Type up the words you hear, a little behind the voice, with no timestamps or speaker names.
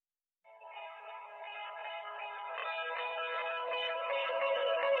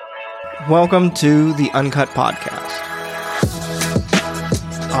Welcome to the Uncut Podcast.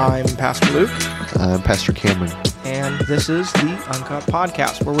 I'm Pastor Luke. I'm Pastor Cameron. And this is the Uncut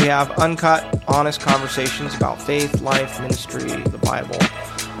Podcast, where we have uncut, honest conversations about faith, life, ministry, the Bible.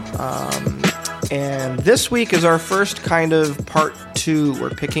 And this week is our first kind of part two.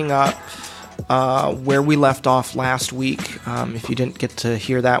 We're picking up where we left off last week. If you didn't get to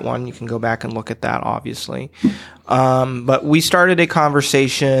hear that one, you can go back and look at that, obviously. But we started a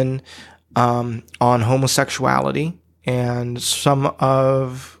conversation on homosexuality and some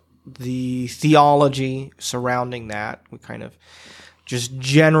of the theology surrounding that. We kind of just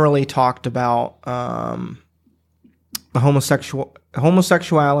generally talked about the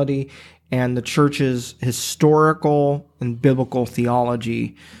homosexuality and the church's historical and biblical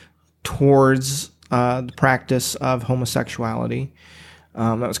theology towards the practice of homosexuality.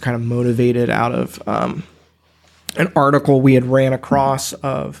 That was kind of motivated out of an article we had ran across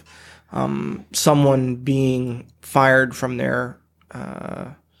of someone being fired from their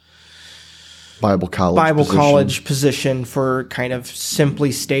Bible college position for kind of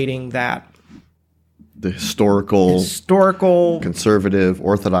simply stating that the historical conservative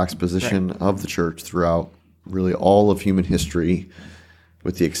orthodox position of the church throughout really all of human history,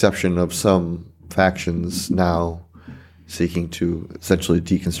 with the exception of some factions now seeking to essentially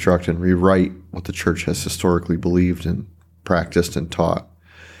deconstruct and rewrite what the church has historically believed and practiced and taught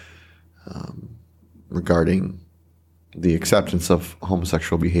regarding the acceptance of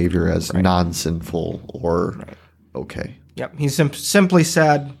homosexual behavior as non-sinful or okay. Yep. He simply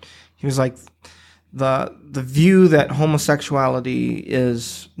said, he was like, the view that homosexuality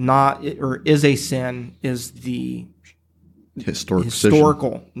is not or is a sin is the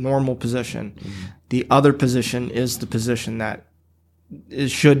historical normal position. Mm-hmm. The other position is the position that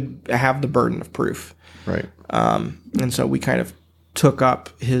should have the burden of proof. Right. And so we kind of took up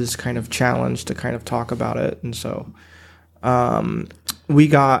his kind of challenge to kind of talk about it. And so we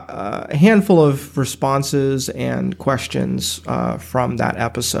got a handful of responses and questions from that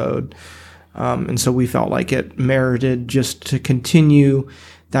episode. And so we felt like it merited just to continue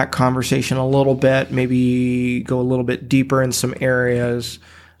that conversation a little bit, maybe go a little bit deeper in some areas.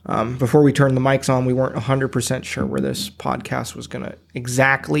 Before we turned the mics on, we weren't 100% sure where this podcast was going to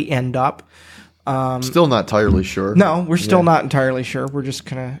exactly end up. Still not entirely sure. No, we're still not entirely sure. We're just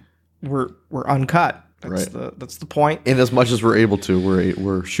we're uncut. That's the point. And as much as we're able to,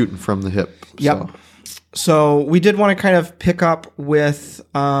 we're shooting from the hip. Yep. So we did want to kind of pick up with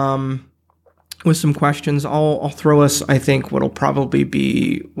some questions. I'll throw us, I think, what'll probably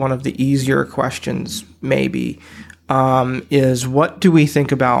be one of the easier questions, maybe, is what do we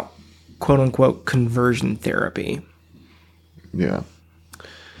think about quote unquote conversion therapy? Yeah.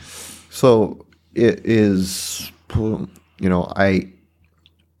 So it is, the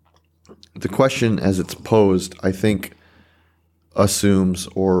question as it's posed, I think, assumes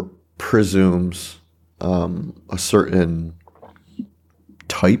or presumes a certain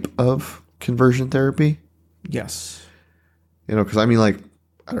type of conversion therapy. Yes. Because I don't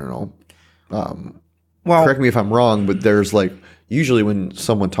know. Well, correct me if I'm wrong, but there's usually when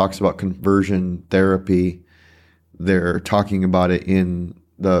someone talks about conversion therapy, they're talking about it in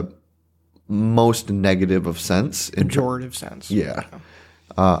the most negative of sense. Pejorative sense. Yeah.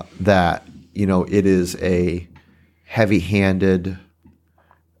 That, it is a heavy-handed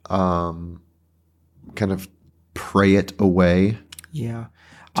kind of pray it away. Yeah.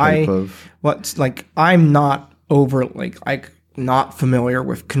 I'm not not familiar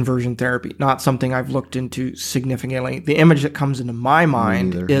with conversion therapy. Not something I've looked into significantly. The image that comes into my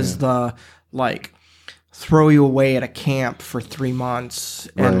mind is the throw you away at a camp for 3 months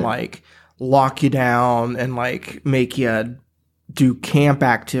and lock you down and make you do camp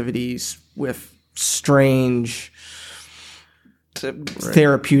activities with strange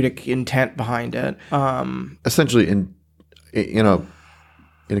therapeutic intent behind it. Essentially, in a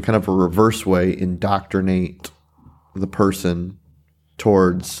kind of a reverse way, indoctrinate the person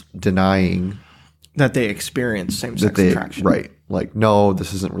towards denying that they experience same-sex attraction. Right. No,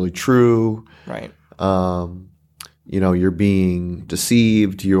 this isn't really true. Right. You're being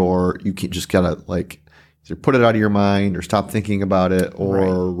deceived. You just gotta either put it out of your mind or stop thinking about it,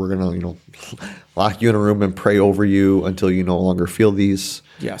 or we're gonna, lock you in a room and pray over you until you no longer feel these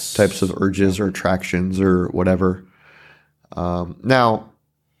types of urges or attractions or whatever. Now,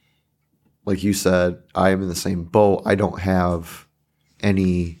 like you said, I am in the same boat. I don't have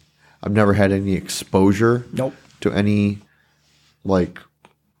I've never had any exposure to any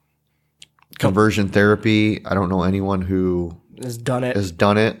conversion therapy. I don't know anyone who has done it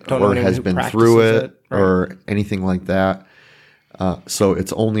or has been through it or anything like that. So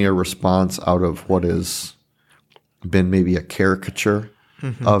it's only a response out of what has been maybe a caricature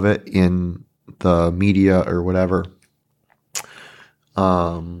of it in the media or whatever.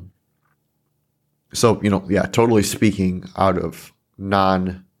 So, totally speaking out of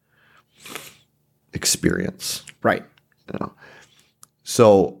non-experience. Right.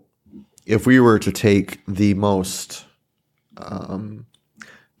 So if we were to take the most,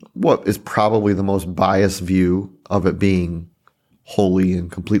 what is probably the most biased view of it being wholly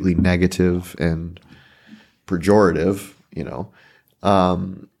and completely negative and pejorative,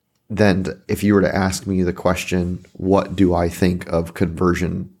 then if you were to ask me the question, what do I think of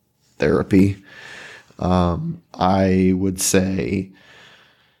conversion therapy? I would say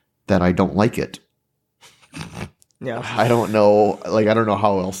that I don't like it. Yeah. I don't know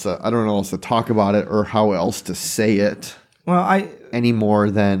how else to talk about it or how else to say it. Well, any more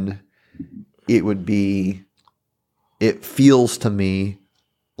than it feels to me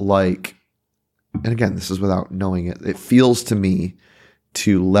like, and again, this is without knowing it, it feels to me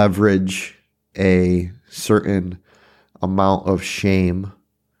to leverage a certain amount of shame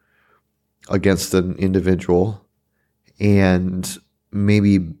against an individual and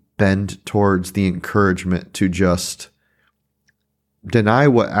maybe bend towards the encouragement to just deny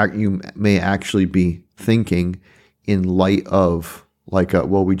what you may actually be thinking in light of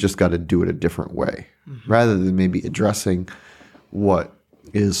we just got to do it a different way, rather than maybe addressing what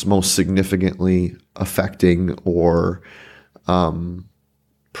is most significantly affecting or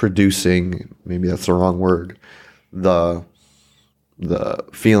producing, maybe that's the wrong word, the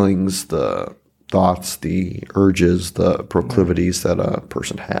feelings, the thoughts, the urges, the proclivities that a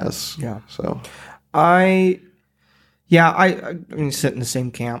person has. Yeah. So I sit in the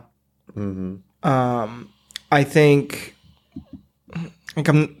same camp. I think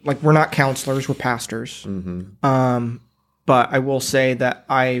we're not counselors, we're pastors. But I will say that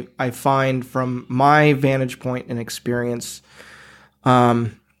I find from my vantage point and experience,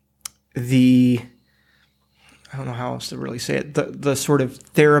 I don't know how else to really say it, the sort of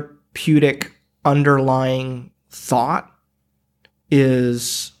therapeutic underlying thought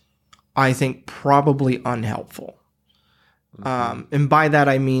is, I think, probably unhelpful. And by that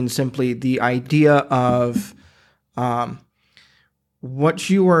I mean simply the idea of what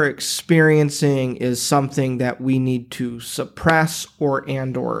you are experiencing is something that we need to suppress or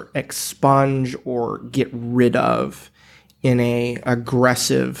expunge or get rid of in a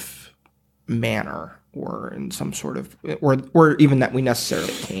aggressive manner, or in some sort of, or even that we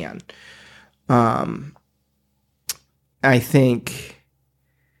necessarily can. I think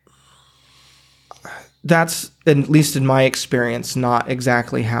that's, at least in my experience, not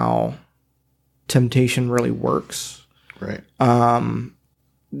exactly how temptation really works. right.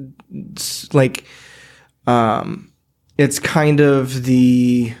 It's kind of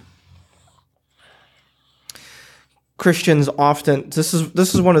the Christians often, this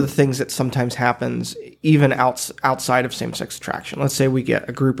is one of the things that sometimes happens even outside of same-sex attraction. Let's say we get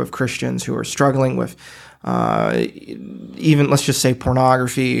a group of Christians who are struggling with even, let's just say,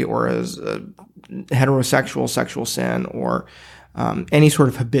 pornography, or as heterosexual sexual sin, or any sort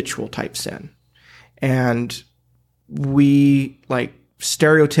of habitual type sin. And we,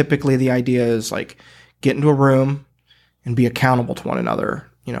 stereotypically, the idea is get into a room and be accountable to one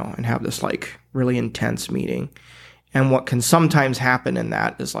another, and have this really intense meeting. And what can sometimes happen in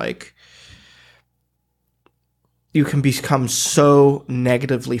that is you can become so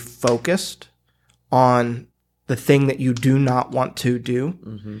negatively focused on the thing that you do not want to do.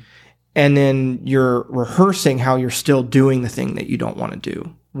 Mm-hmm. And then you're rehearsing how you're still doing the thing that you don't want to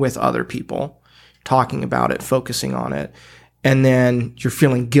do with other people, talking about it, focusing on it. And then you're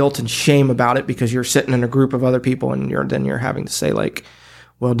feeling guilt and shame about it because you're sitting in a group of other people, and you're having to say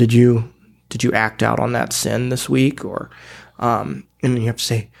well, did you act out on that sin this week? Or, and then you have to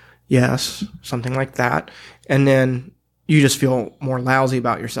say yes, something like that. And then you just feel more lousy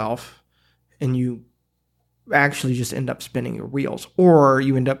about yourself, and you actually just end up spinning your wheels, or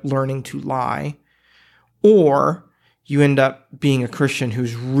you end up learning to lie, or you end up being a Christian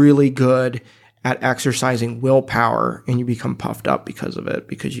who's really good at exercising willpower, and you become puffed up because of it,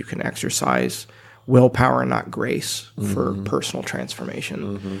 because you can exercise willpower and not grace for personal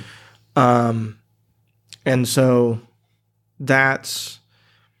transformation. And so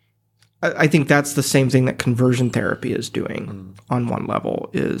I think that's the same thing that conversion therapy is doing on one level.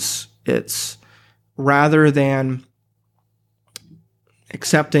 Is it's rather than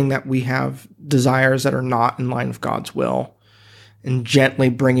accepting that we have desires that are not in line with God's will and gently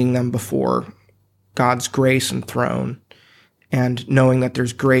bringing them before God's grace and throne, and knowing that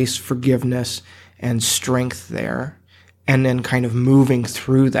there's grace, forgiveness, and strength there, and then kind of moving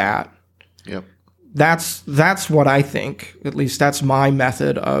through that. Yep. That's what I think. At least that's my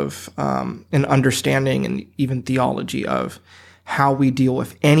method of an understanding and even theology of how we deal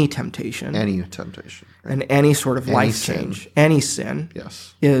with any temptation. Any temptation. Right? And any sort of life sin. change. Any sin.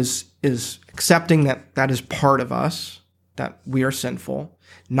 Yes. Is accepting that that is part of us, that we are sinful,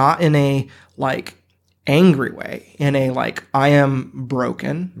 not in a like angry way, in a like I am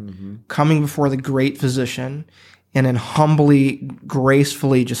broken, coming before the great physician, and then humbly,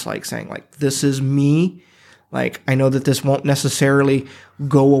 gracefully just like saying like, this is me. Like, I know that this won't necessarily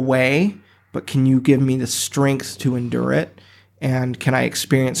go away, but can you give me the strength to endure it? And can I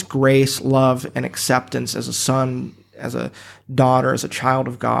experience grace, love, and acceptance as a son, as a daughter, as a child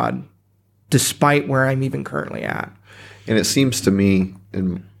of God, despite where I'm even currently at? And it seems to me,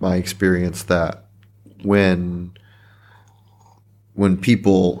 in my experience, that when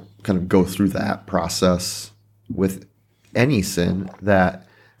people kind of go through that process with any sin, that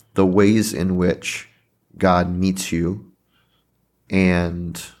the ways in which God meets you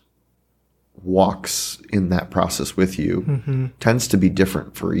and walks in that process with you tends to be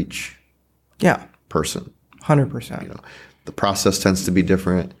different for each person. 100%. You know, the process tends to be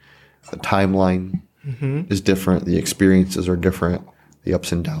different. The timeline is different. The experiences are different. The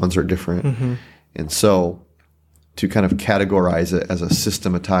ups and downs are different. And so to kind of categorize it as a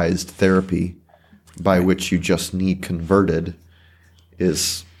systematized therapy by which you just need converted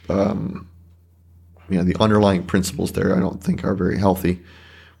is, the underlying principles there I don't think are very healthy.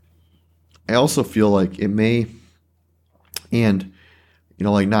 I also feel like it may, and,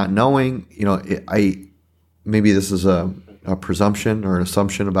 like not knowing, maybe this is a presumption or an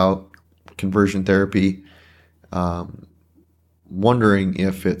assumption about conversion therapy, wondering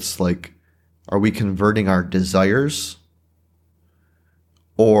if it's like, are we converting our desires,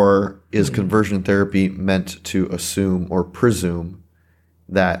 or is conversion therapy meant to assume or presume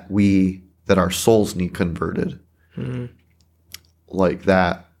that our souls need converted? Like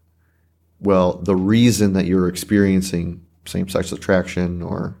that, well, the reason that you're experiencing same-sex attraction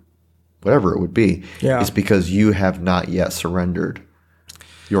or whatever it would be is because you have not yet surrendered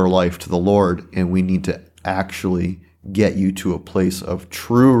your life to the Lord, and we need to actually get you to a place of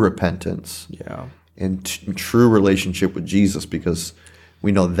true repentance and true relationship with Jesus, because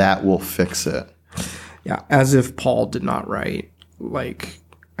we know that will fix it. Yeah, as if Paul did not write, like,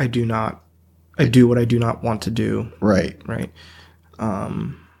 I do what I do not want to do. Right. Right.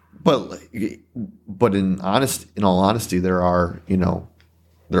 But in all honesty, there are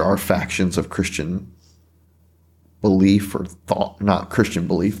factions of Christian belief or thought, not Christian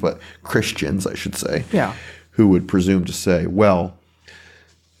belief, but Christians, I should say, who would presume to say, well,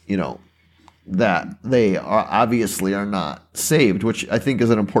 that they obviously are not saved, which I think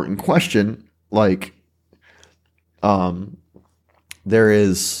is an important question. Like, there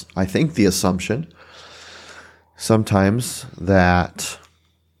is, I think, the assumption sometimes that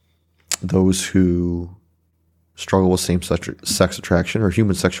those who struggle with same-sex attraction or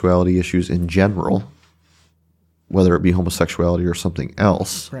human sexuality issues in general, whether it be homosexuality or something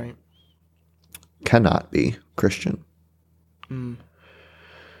else, cannot be Christian.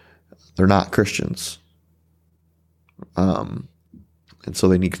 They're not Christians. And so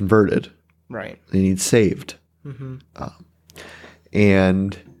they need converted. Right. They need saved.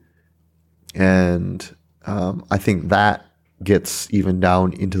 And I think that gets even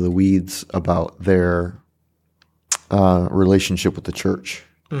down into the weeds about their relationship with the church.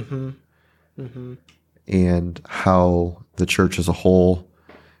 And how the church as a whole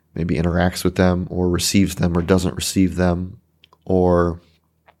maybe interacts with them or receives them or doesn't receive them, or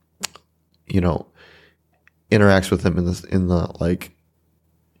interacts with them in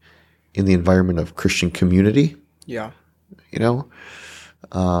the environment of Christian community.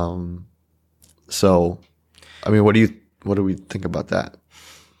 So, I mean, what do we think about that?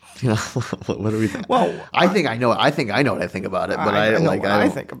 What do we think? Well, I think I know what I think about it, but I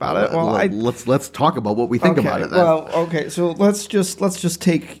think about it. Well, let's talk about what we think about it then. Well, okay, so let's just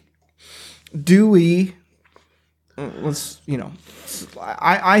take. Do we? I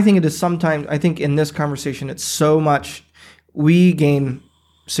think it is sometimes. I think in this conversation, it's so much. We gain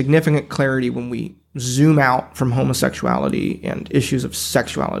significant clarity when we zoom out from homosexuality and issues of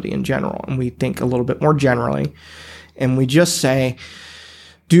sexuality in general, and we think a little bit more generally, and we just say,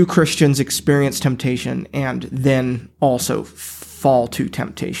 do Christians experience temptation and then also fall to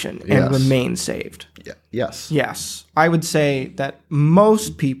temptation and remain saved? Yes. Yes. I would say that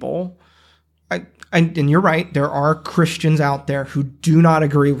most people, and you're right, there are Christians out there who do not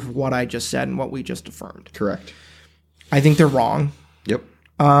agree with what I just said and what we just affirmed. Correct. I think they're wrong. Yep.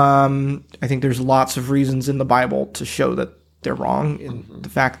 I think there's lots of reasons in the Bible to show that they're wrong. In the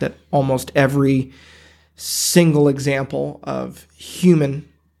fact that almost every single example of human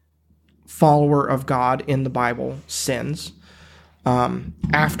follower of God in the Bible sins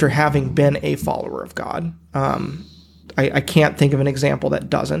after having been a follower of God. I can't think of an example that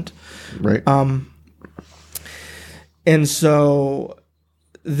doesn't. Right. And so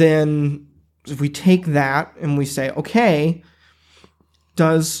then if we take that and we say, okay,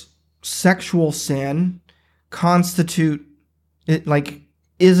 does sexual sin constitute it, like,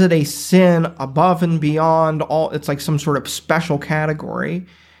 is it a sin above and beyond all? It's like some sort of special category.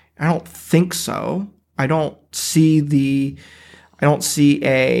 I don't think so. I don't see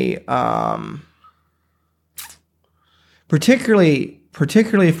a particularly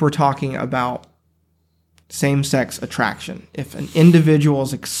if we're talking about same-sex attraction. If an individual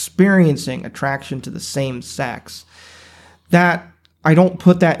is experiencing attraction to the same sex, that I don't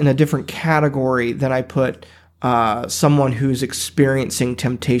put that in a different category than I put someone who's experiencing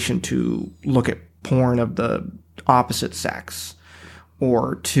temptation to look at porn of the opposite sex,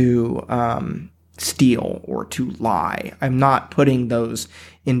 or to steal, or to lie. I'm not putting those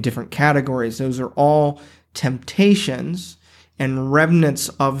in different categories. Those are all temptations and remnants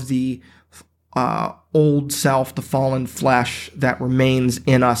of the old self, the fallen flesh that remains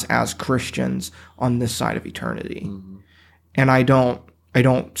in us as Christians on this side of eternity. Mm-hmm. And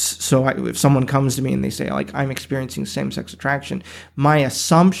if someone comes to me and they say, like, I'm experiencing same-sex attraction, my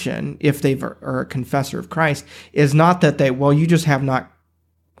assumption, if they are a confessor of Christ, is not that you just have not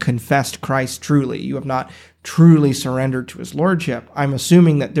confessed Christ truly. You have not truly surrendered to his lordship. I'm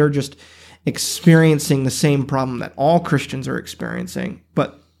assuming that they're just experiencing the same problem that all Christians are experiencing,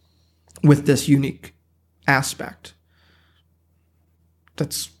 but with this unique aspect.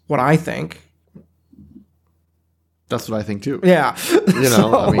 That's what I think. That's what I think too. Yeah.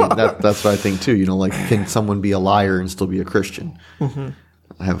 I mean, that's what I think too. Like, can someone be a liar and still be a Christian? Mm-hmm.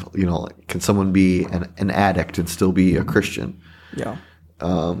 Can someone be an addict and still be a Christian? Yeah.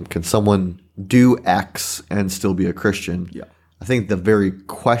 Can someone do X and still be a Christian? Yeah. I think the very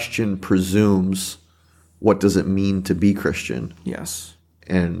question presumes, what does it mean to be Christian? Yes.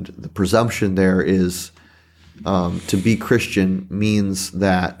 And the presumption there is to be Christian means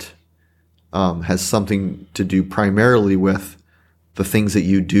that has something to do primarily with the things that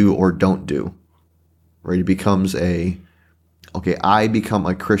you do or don't do. Right? It becomes I become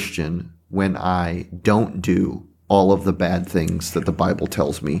a Christian when I don't do all of the bad things that the Bible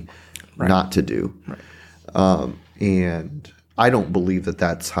tells me not to do. Right. And I don't believe that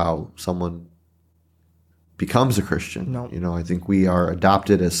that's how someone becomes a Christian. No. I think we are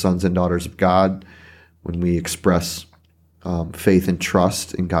adopted as sons and daughters of God when we express faith and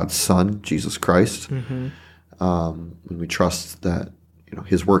trust in God's Son, Jesus Christ. Mm-hmm. When we trust that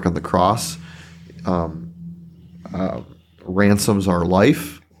his work on the cross ransoms our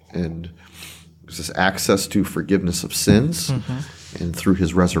life and gives us access to forgiveness of sins. Mm-hmm. And through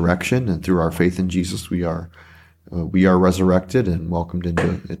his resurrection and through our faith in Jesus, we are resurrected and welcomed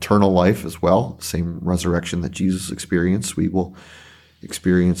into eternal life as well. Same resurrection that Jesus experienced, we will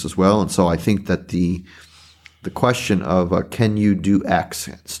experience as well. And so I think that the question of can you do X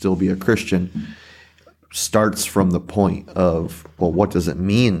and still be a Christian starts from the point of, well, what does it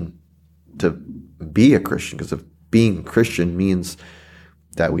mean to be a Christian? Because if being a Christian means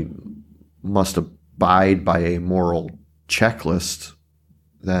that we must abide by a moral checklist,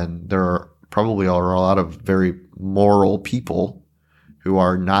 then there are probably a lot of very moral people who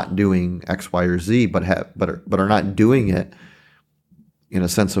are not doing X, Y, or Z, but are not doing it in a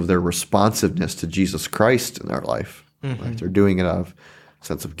sense of their responsiveness to Jesus Christ in their life. Mm-hmm. Right? They're doing it out of a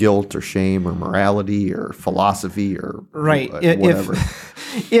sense of guilt or shame or morality or philosophy or whatever.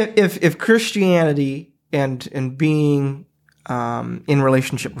 If Christianity and being in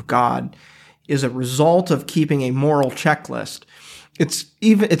relationship with God is a result of keeping a moral checklist,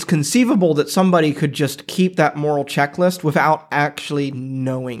 it's conceivable that somebody could just keep that moral checklist without actually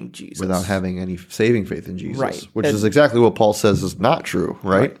knowing Jesus, without having any saving faith in Jesus, right? Which is exactly what Paul says is not true,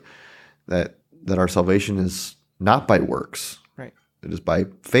 right? That our salvation is not by works, right? It is by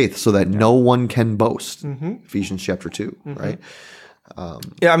faith, so that no one can boast. Mm-hmm. Ephesians chapter 2, mm-hmm. Right?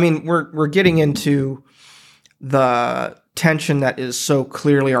 I mean, we're getting into the tension that is so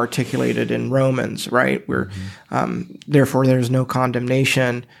clearly articulated in Romans, right? Where therefore there's no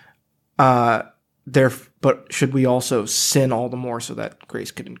condemnation. But should we also sin all the more so that grace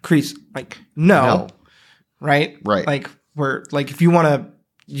could increase? Like, no. Right? Right. Like, if you want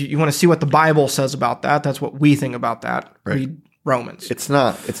to see what the Bible says about that, that's what we think about that. Right. Read Romans. It's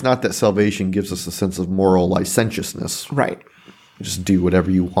not that salvation gives us a sense of moral licentiousness. Right. just do whatever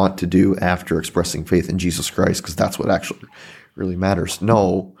you want to do after expressing faith in Jesus Christ, because that's what actually really matters.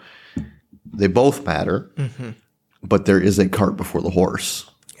 No, they both matter, but there is a cart before the horse.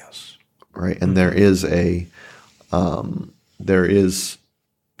 Yes. Right. And there is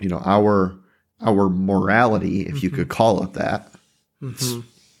our morality, if you could call it that.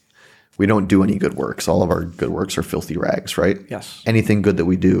 We don't do any good works. All of our good works are filthy rags, right? Yes. Anything good that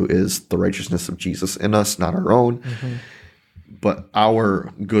we do is the righteousness of Jesus in us, not our own. But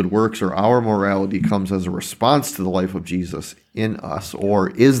our good works or our morality comes as a response to the life of Jesus in us, or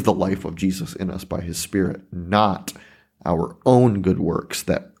is the life of Jesus in us by his Spirit, not our own good works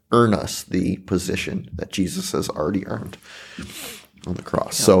that earn us the position that Jesus has already earned on the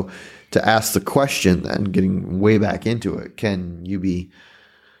cross. Yeah. So to ask the question then, getting way back into it, can you be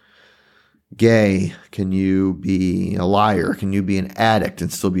gay? Can you be a liar? Can you be an addict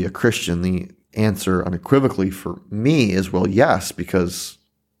and still be a Christian? The answer unequivocally for me is, well, yes, because,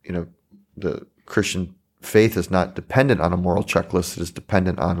 the Christian faith is not dependent on a moral checklist. It is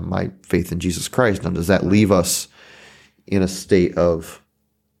dependent on my faith in Jesus Christ. Now, does that leave us in a state of,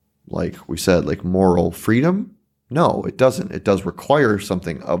 like we said, like moral freedom? No, it doesn't. It does require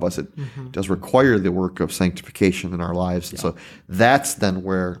something of us. It does require the work of sanctification in our lives. And so that's then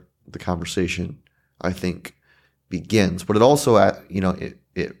where the conversation, I think, begins. But it also,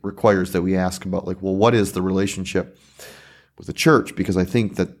 it requires that we ask about, like, well, what is the relationship with the church? Because I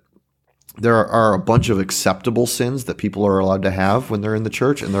think that there are a bunch of acceptable sins that people are allowed to have when they're in the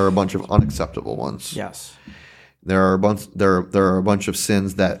church, and there are a bunch of unacceptable ones. Yes. There are a bunch of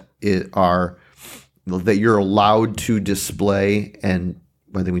sins that you're allowed to display, and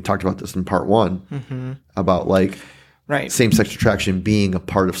I think we talked about this in part one about same-sex attraction being a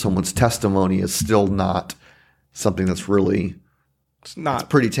part of someone's testimony is still not something that's really it's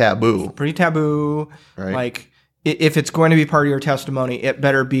pretty taboo. It's pretty taboo. Right? Like, if it's going to be part of your testimony, it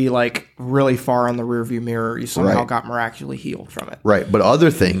better be like really far on the rearview mirror. You somehow got miraculously healed from it. Right. But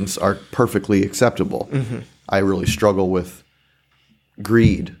other things are perfectly acceptable. I really struggle with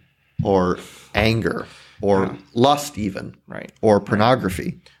greed or anger or lust even. Right. Or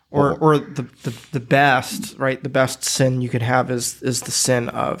pornography. Or the best, right? The best sin you could have is the sin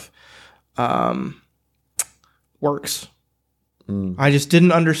of works. I just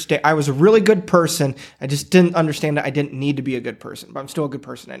didn't understand. I was a really good person. I just didn't understand that I didn't need to be a good person, but I'm still a good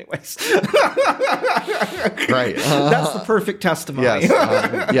person anyways. Right. That's the perfect testimony.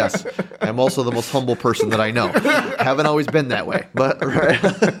 Yes. Yes. I'm also the most humble person that I know. Haven't always been that way, but right.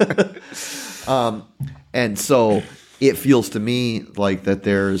 And so it feels to me like that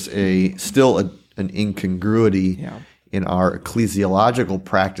there's still an incongruity in our ecclesiological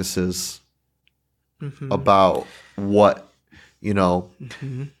practices about what,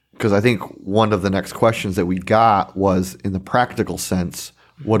 because I think one of the next questions that we got was, in the practical sense,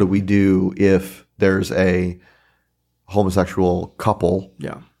 what do we do if there's a homosexual couple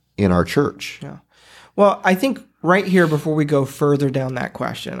in our church? Yeah. Well, I think right here, before we go further down that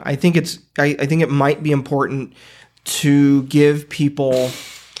question, I think it might be important to give people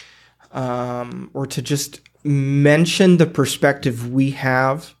or to just mention the perspective we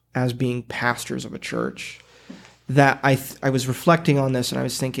have as being pastors of a church. That I was reflecting on this, and I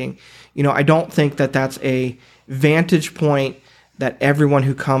was thinking, I don't think that that's a vantage point that everyone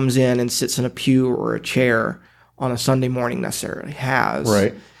who comes in and sits in a pew or a chair on a Sunday morning necessarily has.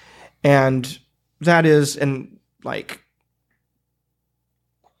 Right. And that is, and like,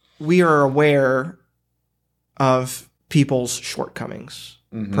 we are aware of people's shortcomings,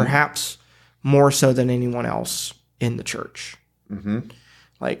 perhaps more so than anyone else in the church.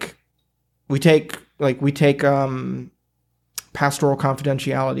 Like, we take pastoral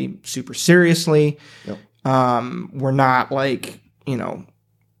confidentiality super seriously. Yep. We're not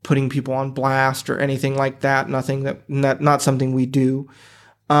putting people on blast or anything like that. Not something we do.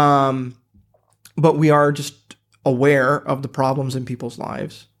 But we are just aware of the problems in people's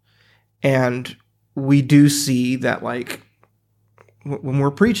lives. And we do see that, like, when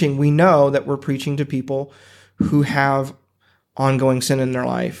we're preaching, we know that we're preaching to people who have ongoing sin in their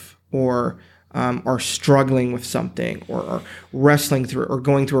life, or are struggling with something, or are wrestling through it, or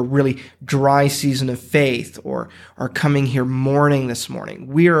going through a really dry season of faith, or are coming here mourning this morning.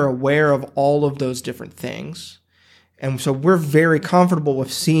 We are aware of all of those different things. And so we're very comfortable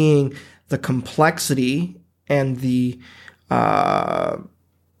with seeing the complexity and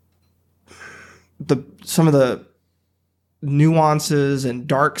some of the nuances and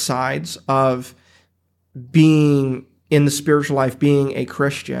dark sides of being in the spiritual life, being a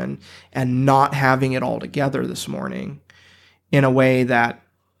Christian, and not having it all together this morning in a way that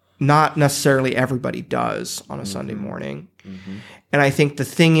not necessarily everybody does on a Sunday morning. And I think the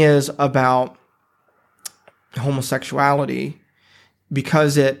thing is about homosexuality,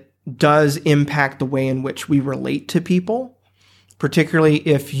 because it does impact the way in which we relate to people, particularly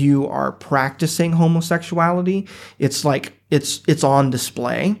if you are practicing homosexuality, it's like it's on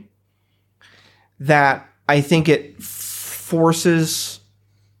display, that I think it forces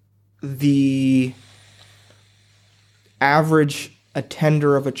the average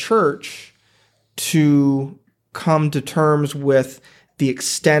attender of a church to come to terms with the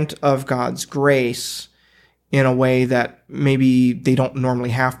extent of God's grace in a way that maybe they don't normally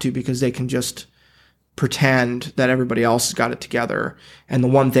have to, because they can just pretend that everybody else has got it together. And the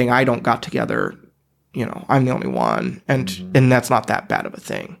one thing I don't got together, I'm the only one. And that's not that bad of a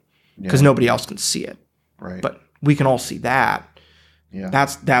thing, because nobody else can see it. Right. But we can all see that. Yeah.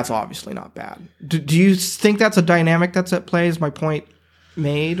 That's obviously not bad. Do you think that's a dynamic that's at play? Is my point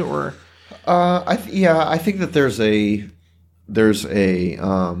made? Or I think that there's a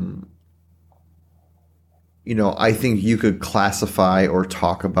I think you could classify or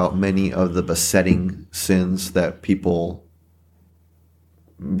talk about many of the besetting sins that people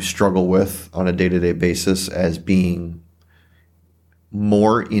struggle with on a day-to-day basis as being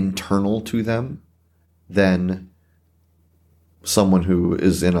more internal to them than someone who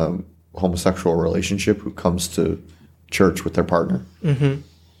is in a homosexual relationship who comes to church with their partner. And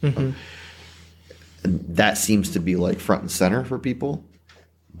that seems to be like front and center for people.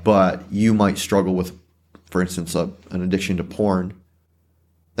 But you might struggle with, for instance, an addiction to porn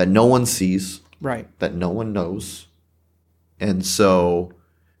that no one sees, right, that no one knows. And so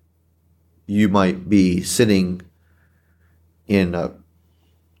you might be sitting in a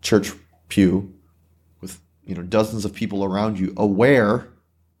church pew with, dozens of people around you, aware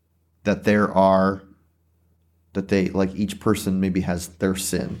that each person maybe has their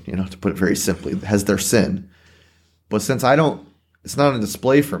sin, to put it very simply, has their sin. But since it's not on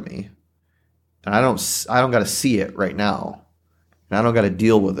display for me, and I don't got to see it right now, and I don't got to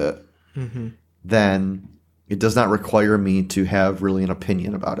deal with it, then it does not require me to have really an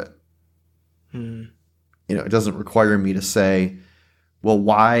opinion about it. It doesn't require me to say, well,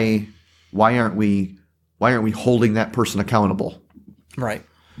 why aren't we holding that person accountable? Right.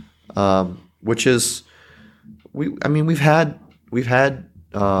 Which is, we've had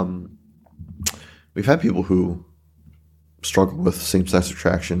people who struggle with same-sex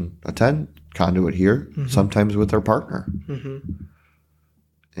attraction attend Conduit here, sometimes with their partner.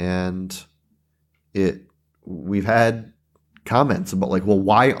 And we've had comments about like, well,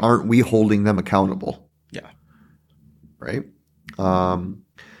 why aren't we holding them accountable? Yeah. Right. And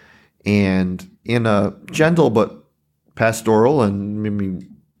in a gentle but pastoral and maybe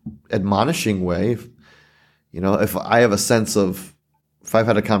admonishing way, if I have a sense of, if I've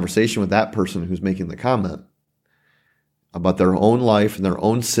had a conversation with that person who's making the comment about their own life and their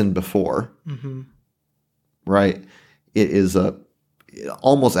own sin before, right, it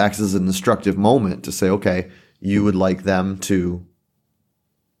almost acts as an instructive moment to say, okay, you would like me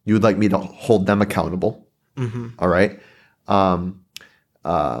to hold them accountable. All right.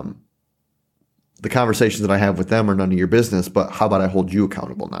 The conversations that I have with them are none of your business, but how about I hold you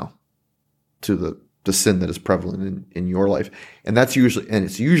accountable now to the sin that is prevalent in your life? And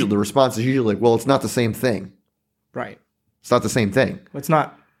the response is usually like, well, it's not the same thing. Right. It's not the same thing. It's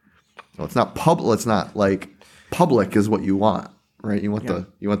not. No, it's not public. It's not like public is what you want, right? You want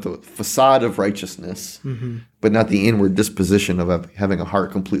the facade of righteousness, but not the inward disposition of having a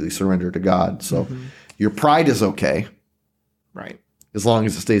heart completely surrendered to God. So your pride is okay, right, as long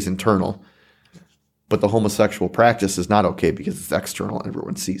as it stays internal. But the homosexual practice is not okay because it's external and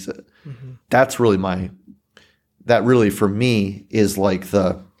everyone sees it. That's really that really for me is like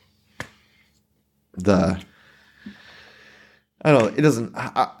the I don't know. It doesn't.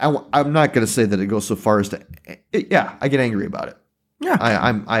 I'm not going to say that it goes so far as to. I get angry about it. Yeah,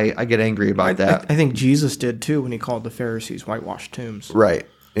 I get angry about that. I think Jesus did too when he called the Pharisees whitewashed tombs. Right.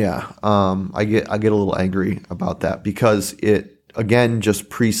 Yeah. I get a little angry about that because it again just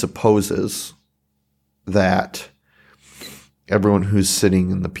presupposes that everyone who's sitting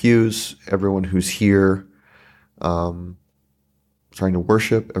in the pews, everyone who's here, trying to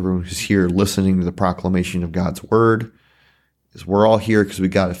worship, everyone who's here listening to the proclamation of God's word. We're all here because we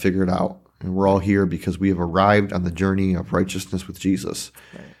got to figure it out. And we're all here because we have arrived on the journey of righteousness with Jesus.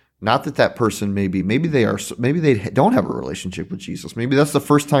 Right. Not that person maybe they don't have a relationship with Jesus. Maybe that's the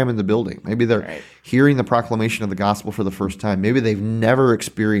first time in the building. Maybe they're hearing the proclamation of the gospel for the first time. Maybe they've never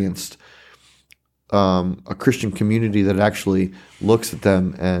experienced a Christian community that actually looks at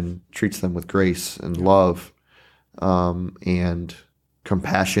them and treats them with grace and love and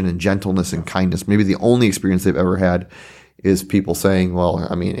compassion and gentleness and kindness. Maybe the only experience they've ever had is people saying, well,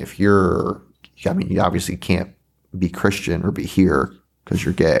 I mean, you obviously can't be Christian or be here because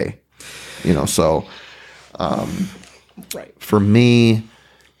you're gay, so Right. For me,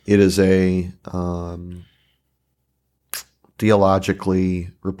 it is a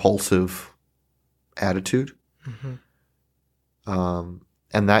theologically repulsive attitude. And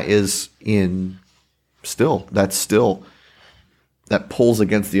that is that pulls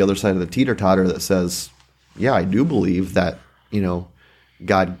against the other side of the teeter-totter that says, yeah, I do believe that,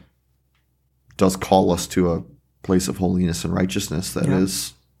 God does call us to a place of holiness and righteousness that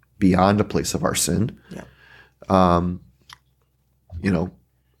is beyond a place of our sin. Yeah.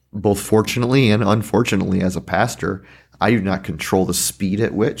 Both fortunately and unfortunately as a pastor, I do not control the speed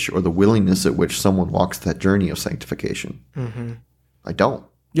at which or the willingness at which someone walks that journey of sanctification. I don't.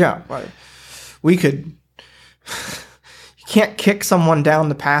 Yeah. We could... You can't kick someone down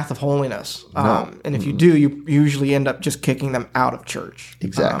the path of holiness. No. And if you do, you usually end up just kicking them out of church.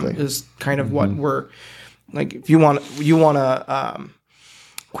 Exactly. Is kind of what we're... Like, if you want a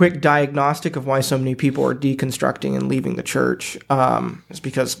quick diagnostic of why so many people are deconstructing and leaving the church, is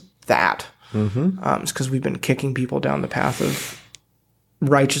because that. It's because we've been kicking people down the path of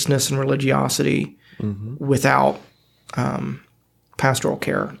righteousness and religiosity without pastoral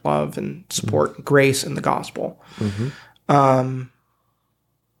care, love, and support, grace, and the gospel. Paul,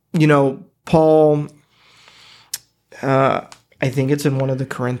 I think it's in one of the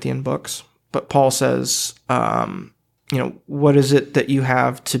Corinthian books, but Paul says, what is it that you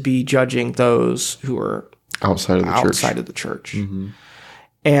have to be judging those who are outside of the church?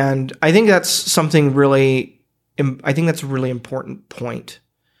 And I think that's something really, I think that's a really important point,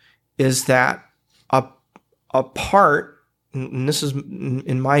 is that a part, and this is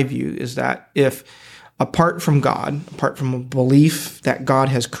in my view, is that if apart from God, apart from a belief that God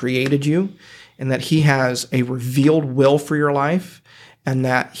has created you and that he has a revealed will for your life and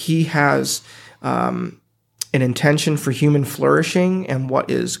that he has an intention for human flourishing and what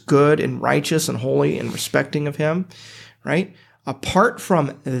is good and righteous and holy and respecting of him, right? Apart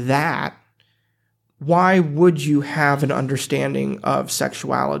from that, why would you have an understanding of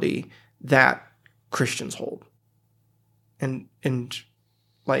sexuality that Christians hold? And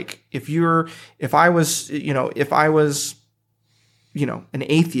like, if I was an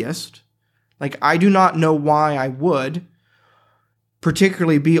atheist, like, I do not know why I would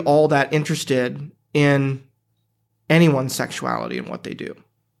particularly be all that interested in anyone's sexuality and what they do.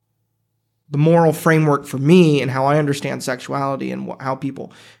 The moral framework for me and how I understand sexuality and how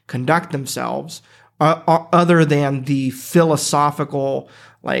people conduct themselves, other than the philosophical,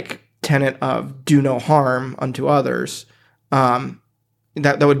 like, tenet of do no harm unto others,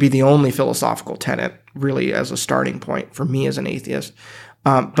 that would be the only philosophical tenet really as a starting point for me as an atheist.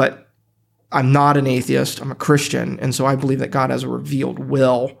 But I'm not an atheist. I'm a Christian. And so I believe that God has a revealed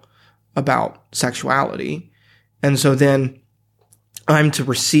will about sexuality. And so then I'm to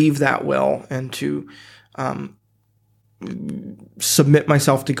receive that will and to submit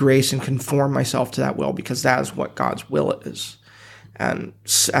myself to grace and conform myself to that will, because that is what God's will is. And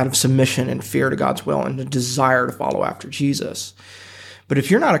out of submission and fear to God's will and a desire to follow after Jesus. But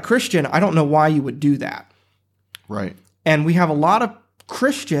if you're not a Christian, I don't know why you would do that. Right. And we have a lot of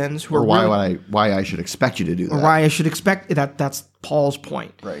Christians who why I should expect you to do that. Or why I should expect that. That's Paul's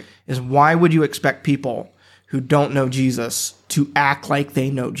point. Right. Is why would you expect people who don't know Jesus to act like they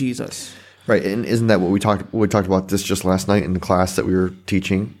know Jesus? Right. And isn't that what we talked about this just last night in the class that we were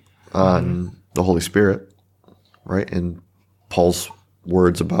teaching on the Holy Spirit, right? And Paul's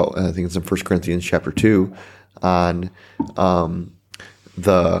words about, I think it's in 1 Corinthians chapter 2, on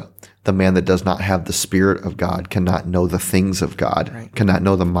the man that does not have the Spirit of God cannot know the things of God, right. Cannot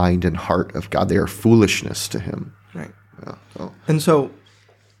know the mind and heart of God. They are foolishness to him. Right. Yeah, And so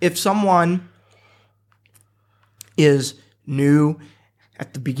if someone is new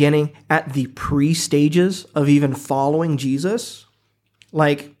at the beginning, at the pre-stages of even following Jesus,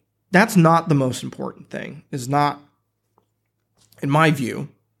 like, that's not the most important thing. Is not, in my view,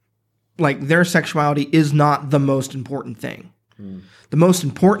 like, their sexuality is not the most important thing. The most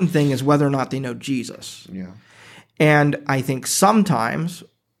important thing is whether or not they know Jesus. Yeah. And I think sometimes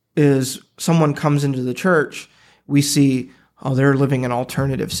is someone comes into the church, we see, oh, they're living an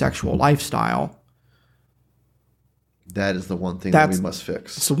alternative sexual lifestyle. That is the one thing that we must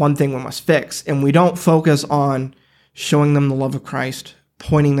fix. It's the one thing we must fix. And we don't focus on showing them the love of Christ,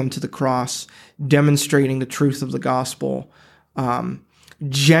 pointing them to the cross, demonstrating the truth of the gospel,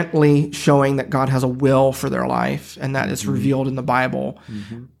 gently showing that God has a will for their life and that it's revealed in the Bible.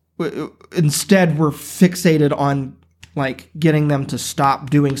 Instead, we're fixated on like getting them to stop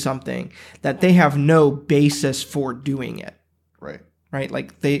doing something that they have no basis for doing it. Right?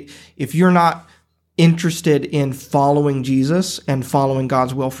 Like if you're not interested in following Jesus and following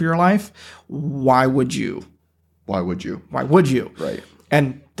God's will for your life, why would you? Why would you? Right.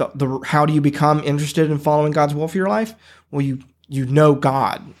 And how do you become interested in following God's will for your life? Well, you know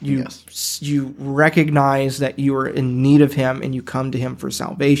God. You recognize that you are in need of Him, and you come to Him for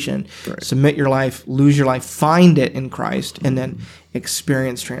salvation. Right. Submit your life, lose your life, find it in Christ, and then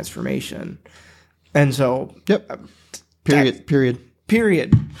experience transformation. And so,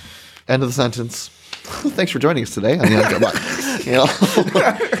 Period. End of the sentence. Thanks for joining us today. I mean,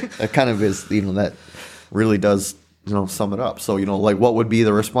 that kind of is, that really does, sum it up. So, like, what would be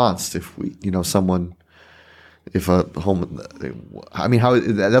the response if we, someone, if a that's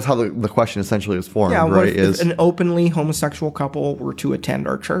how the question essentially is formed, right? If an openly homosexual couple were to attend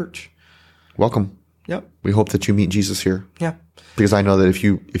our church. Welcome. Yep. We hope that you meet Jesus here. Yeah. Because I know that if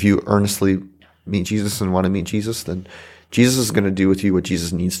you earnestly meet Jesus and want to meet Jesus, then Jesus is going to do with you what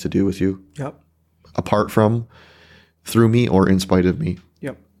Jesus needs to do with you. Yep. Apart from, through me, or in spite of me.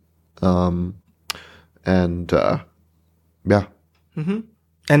 Yep. Yeah. Mm-hmm.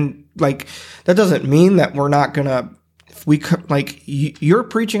 And like, that doesn't mean that we're not gonna. If we you're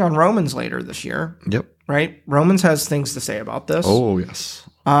preaching on Romans later this year. Yep. Right. Romans has things to say about this. Oh yes.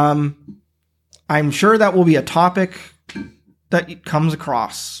 I'm sure that will be a topic that comes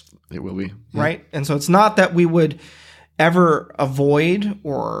across. It will be. Yeah. Right. And so it's not that we would ever avoid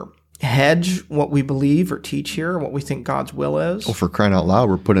or hedge what we believe or teach here, what we think God's will is. Well, for crying out loud,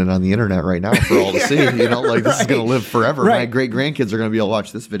 we're putting it on the internet right now for all to see. This is going to live forever. Right. My great grandkids are going to be able to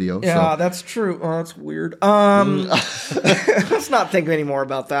watch this video. Yeah, so. That's true. Oh, that's weird. Let's not think any more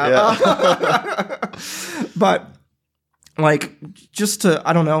about that. Yeah. But just to,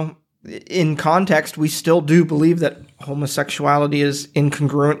 I don't know, in context, we still do believe that homosexuality is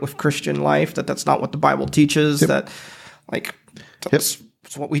incongruent with Christian life, that's not what the Bible teaches, yep.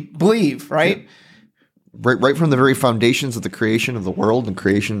 That's what we believe, right? Yep. Right from the very foundations of the creation of the world and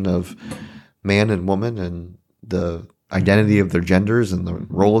creation of man and woman and the identity of their genders and the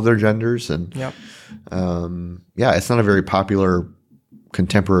role of their genders. And yep. It's not a very popular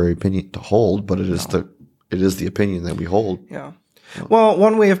contemporary opinion to hold, but it is the opinion that we hold. Yeah. Well,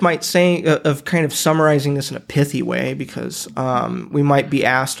 one way of kind of summarizing this in a pithy way, because we might be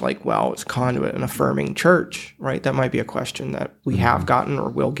asked, is Conduit an affirming church, right? That might be a question that we have gotten or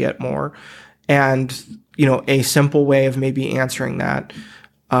will get more. And, a simple way of maybe answering that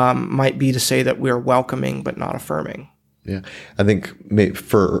might be to say that we're welcoming but not affirming. Yeah. I think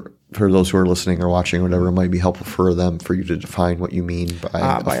for those who are listening or watching or whatever, it might be helpful for you to define what you mean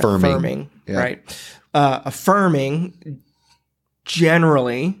by affirming. Yeah. Right. Affirming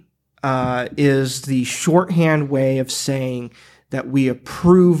generally is the shorthand way of saying that we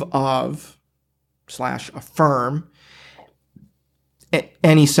approve of / affirm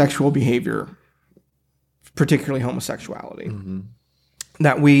any sexual behavior, particularly homosexuality. Mm-hmm.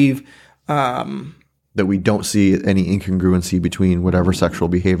 That we don't see any incongruency between whatever sexual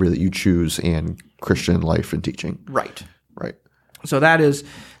behavior that you choose and Christian life and teaching. Right. So that is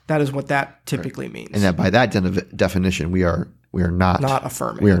what that typically means. And that by that definition, we are not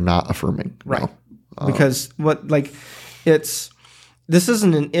affirming. We are not affirming. Right. No. Because this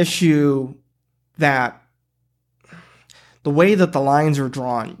isn't an issue that the way that the lines are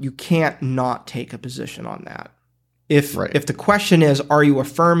drawn, you can't not take a position on that. If the question is, are you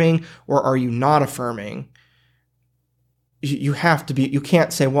affirming or are you not affirming? You have to be, you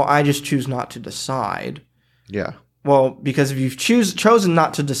can't say, well, I just choose not to decide. Yeah. Well, because if you've chosen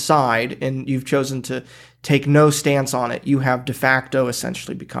not to decide and you've chosen to take no stance on it, you have de facto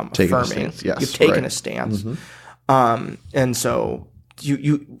essentially become affirming. Yes, you've taken a stance. Mm-hmm. And so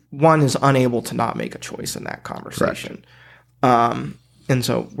one is unable to not make a choice in that conversation. And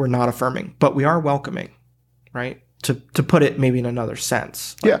so we're not affirming, but we are welcoming, right? To put it maybe in another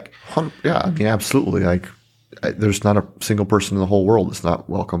sense. Yeah, I mean, absolutely. There's not a single person in the whole world that's not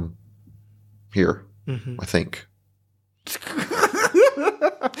welcome here, I think.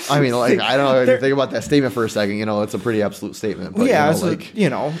 I mean, I don't know if you think about that statement for a second. It's a pretty absolute statement. But,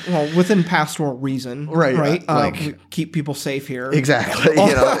 within pastoral reason, right? Keep people safe here. Exactly.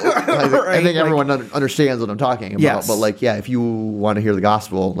 I think everyone understands what I'm talking about. Yes. But if you want to hear the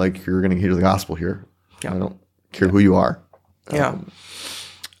gospel, you're going to hear the gospel here. Yeah. I don't care who you are. Yeah.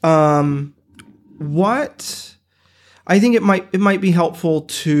 What I think it might be helpful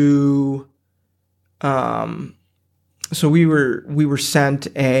to. So we were sent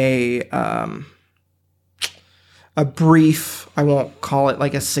a a brief, I won't call it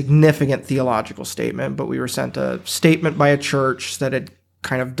like a significant theological statement, but we were sent a statement by a church that had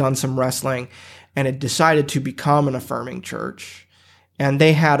kind of done some wrestling and had decided to become an affirming church. And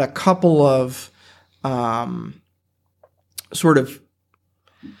they had a couple of sort of,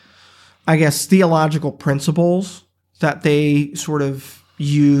 I guess, theological principles that they sort of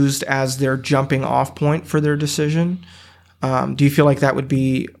used as their jumping off point for their decision. Do you feel like that would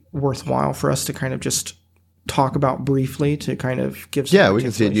be worthwhile for us to kind of just talk about briefly to kind of give some Yeah, we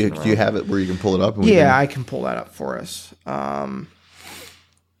can see it. Do you have it where you can pull it up? Yeah, I can pull that up for us.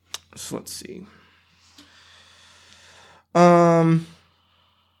 So let's see.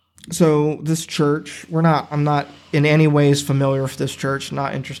 So this church, I'm not in any ways familiar with this church,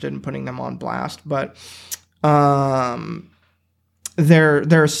 not interested in putting them on blast, but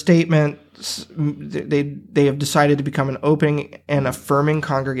their statements, they have decided to become an open and affirming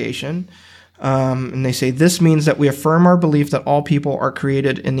congregation. And they say, this means that we affirm our belief that all people are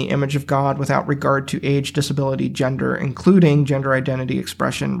created in the image of God without regard to age, disability, gender, including gender identity,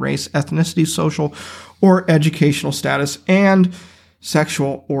 expression, race, ethnicity, social or educational status, and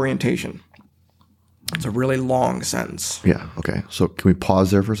sexual orientation. It's a really long sentence. Yeah. Okay. So can we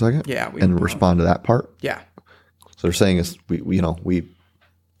pause there for a second? Yeah. And respond to that part? Yeah. So they're saying is we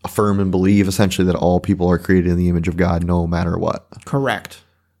affirm and believe essentially that all people are created in the image of God no matter what. Correct.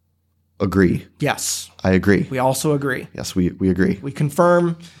 Agree. Yes. I agree. We also agree. Yes, we agree. We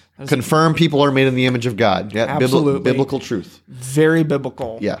confirm. Confirm people are made in the image of God. Yeah, absolutely. Biblical truth. Very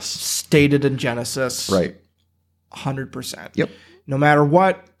biblical. Yes. Stated in Genesis. Right. 100%. Yep. No matter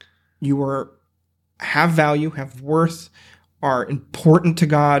what, have value, have worth, are important to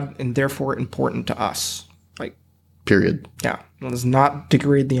God, and therefore important to us. Like, period. Yeah. It does not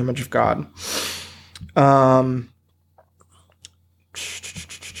degrade the image of God.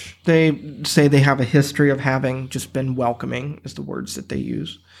 They say they have a history of having just been welcoming, is the words that they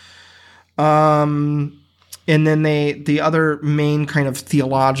use. And then the other main kind of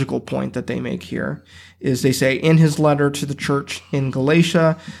theological point that they make here is they say, in his letter to the church in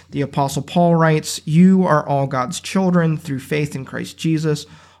Galatia, the Apostle Paul writes, you are all God's children through faith in Christ Jesus.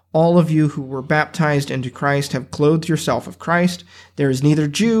 All of you who were baptized into Christ have clothed yourself of Christ. There is neither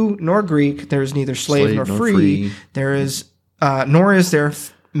Jew nor Greek. There is neither slave nor free. There is, nor is there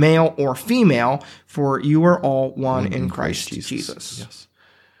male or female, for you are all one in Christ Jesus. Yes.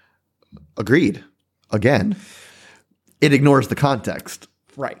 Agreed. Again, it ignores the context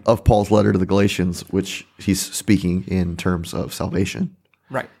of Paul's letter to the Galatians, which he's speaking in terms of salvation.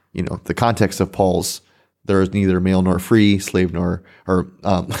 Right. The context of Paul's, there is neither male nor free, slave nor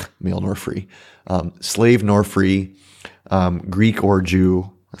male nor free, slave nor free, Greek or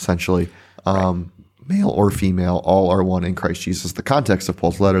Jew, essentially. Male or female, all are one in Christ Jesus. The context of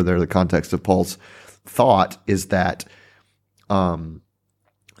Paul's letter there, the context of Paul's thought is that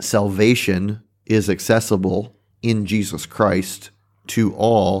salvation is accessible in Jesus Christ to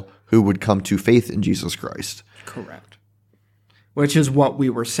all who would come to faith in Jesus Christ. Correct. Which is what we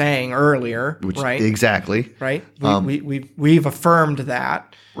were saying earlier, right? Exactly. Right? We've affirmed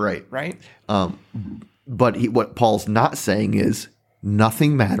that. Right. Right? But what Paul's not saying is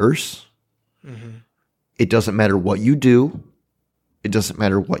nothing matters. Mm-hmm. It doesn't matter what you do. It doesn't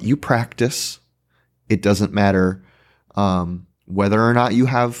matter what you practice. It doesn't matter whether or not you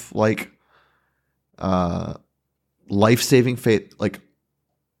have life-saving faith. Like,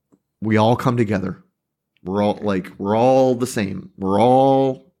 we all come together. We're all the same. We're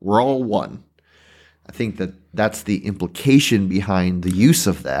all one. I think that's the implication behind the use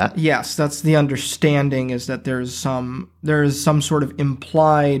of that. Yes, that's the understanding, is that there is some sort of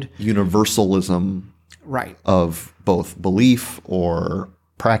implied universalism, right, of both belief or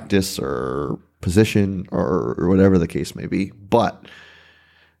practice or position or whatever the case may be. But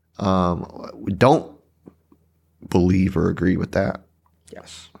we don't believe or agree with that.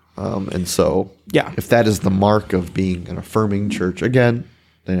 Yes. And so, if that is the mark of being an affirming church, again,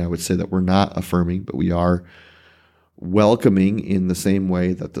 then I would say that we're not affirming, but we are welcoming in the same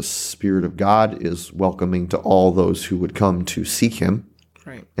way that the Spirit of God is welcoming to all those who would come to seek Him,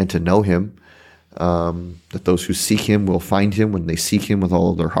 right, and to know Him. That those who seek Him will find Him when they seek Him with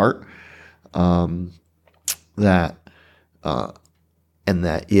all of their heart. And that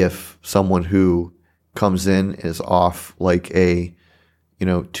if someone who comes in is off like a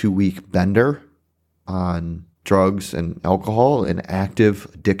 2-week bender on drugs and alcohol and active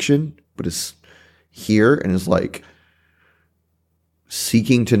addiction, but is here and is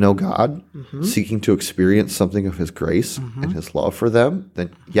seeking to know God, mm-hmm. seeking to experience something of His grace mm-hmm. and His love for them,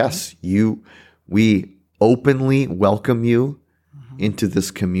 then yes, we openly welcome you mm-hmm. into this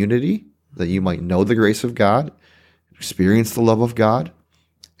community, that you might know the grace of God experience the love of God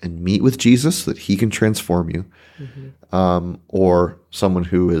and meet with Jesus so that he can transform you, or someone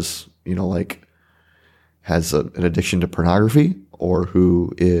who is, like has an addiction to pornography, or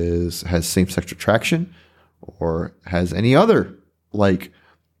who has same-sex attraction, or has any other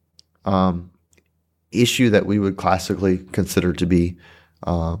issue that we would classically consider to be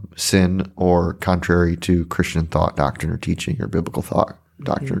sin or contrary to Christian thought, doctrine, or teaching, or biblical thought,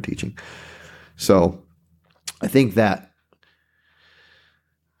 doctrine, or teaching. So I think that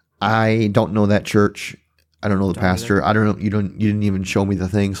I don't know that church. I don't know the pastor. I don't know. You didn't even show me the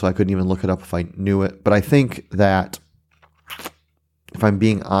thing, so I couldn't even look it up if I knew it. But I think that, if I'm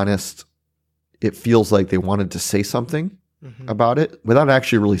being honest, it feels like they wanted to say something about it without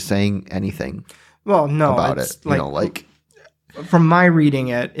actually really saying anything. Well, no, about it's it. From my reading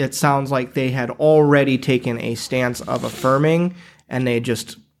it, it sounds like they had already taken a stance of affirming, and they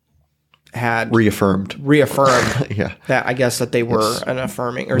just had reaffirmed yeah, that I guess that they were an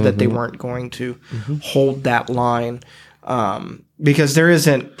affirming, or that they weren't going to hold that line, because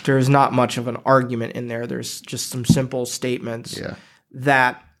there's not much of an argument in there. There's just some simple statements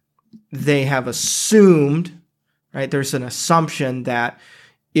that they have assumed, right? There's an assumption that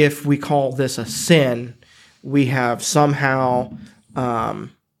if we call this a sin, we have somehow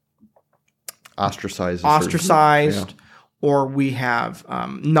ostracized, or we have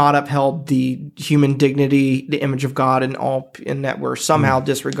not upheld the human dignity, the image of God, in that we're somehow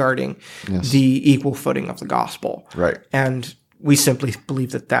disregarding the equal footing of the gospel. Right. And we simply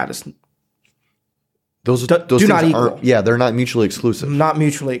believe that is those do not equal. They're not mutually exclusive. Not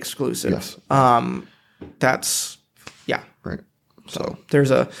mutually exclusive. Yes. That's right. So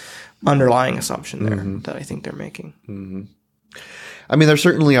there's a underlying assumption there that I think they're making. I mean, there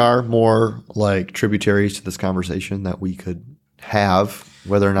certainly are more tributaries to this conversation that we could have.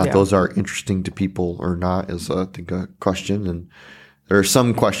 Whether or not those are interesting to people or not is, I think, a question. And there are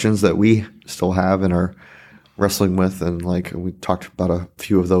some questions that we still have and are wrestling with. And we talked about a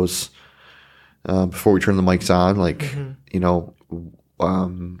few of those before we turn the mics on,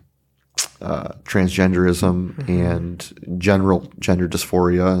 transgenderism and general gender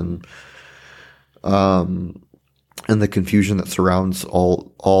dysphoria and the confusion that surrounds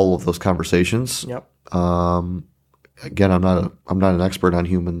all of those conversations. Yep. Again, I'm not an expert on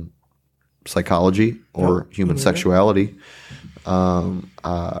human psychology or human sexuality, and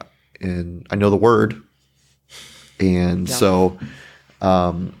I know the word, and so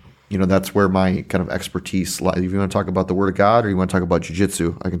that's where my kind of expertise lies. If you want to talk about the Word of God or you want to talk about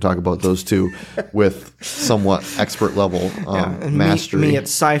jiu-jitsu, I can talk about those two with somewhat expert level mastery. Me, it's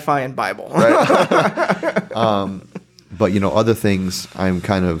sci-fi and Bible. Right. But, other things I'm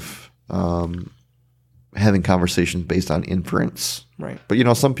kind of having conversations based on inference. Right. But,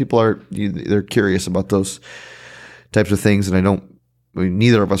 some people they're curious about those types of things, and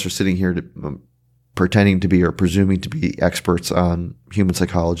neither of us are sitting here pretending to be or presuming to be experts on human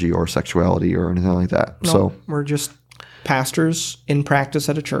psychology or sexuality or anything like that. No, so we're just pastors in practice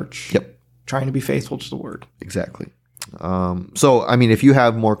at a church. Yep. Trying to be faithful to the word. Exactly. So, I mean, if you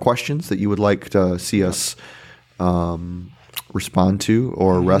have more questions that you would like to see us respond to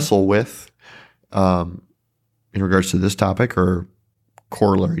or wrestle with in regards to this topic or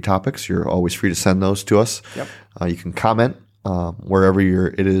corollary topics, you're always free to send those to us. Yep. You can comment wherever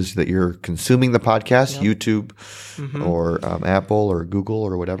it is that you're consuming the podcast, YouTube or Apple or Google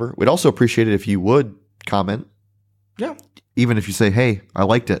or whatever. We'd also appreciate it if you would comment. Yeah. Even if you say, hey, I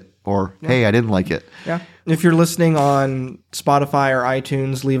liked it, or hey, I didn't like it. Yeah. If you're listening on Spotify or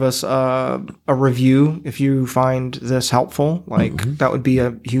iTunes, leave us a review if you find this helpful. That would be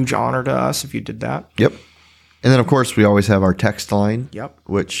a huge honor to us if you did that. Yep. And then, of course, we always have our text line,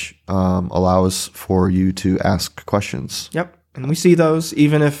 which allows for you to ask questions. Yep. And we see those,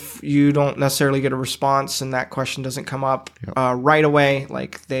 even if you don't necessarily get a response and that question doesn't come up right away.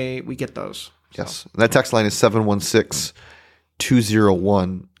 We get those. Yes. And that text line is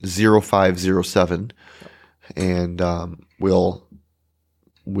 716-201-0507. And we'll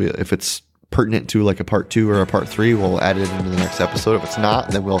if it's pertinent to a part 2 or a part 3, we'll add it into the next episode. If it's not,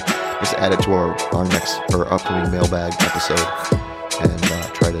 then we'll just add it to our next or upcoming mailbag episode and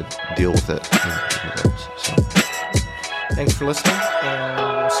try to deal with it. So. Thanks for listening,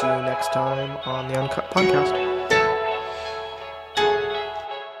 and we'll see you next time on the Uncut Podcast.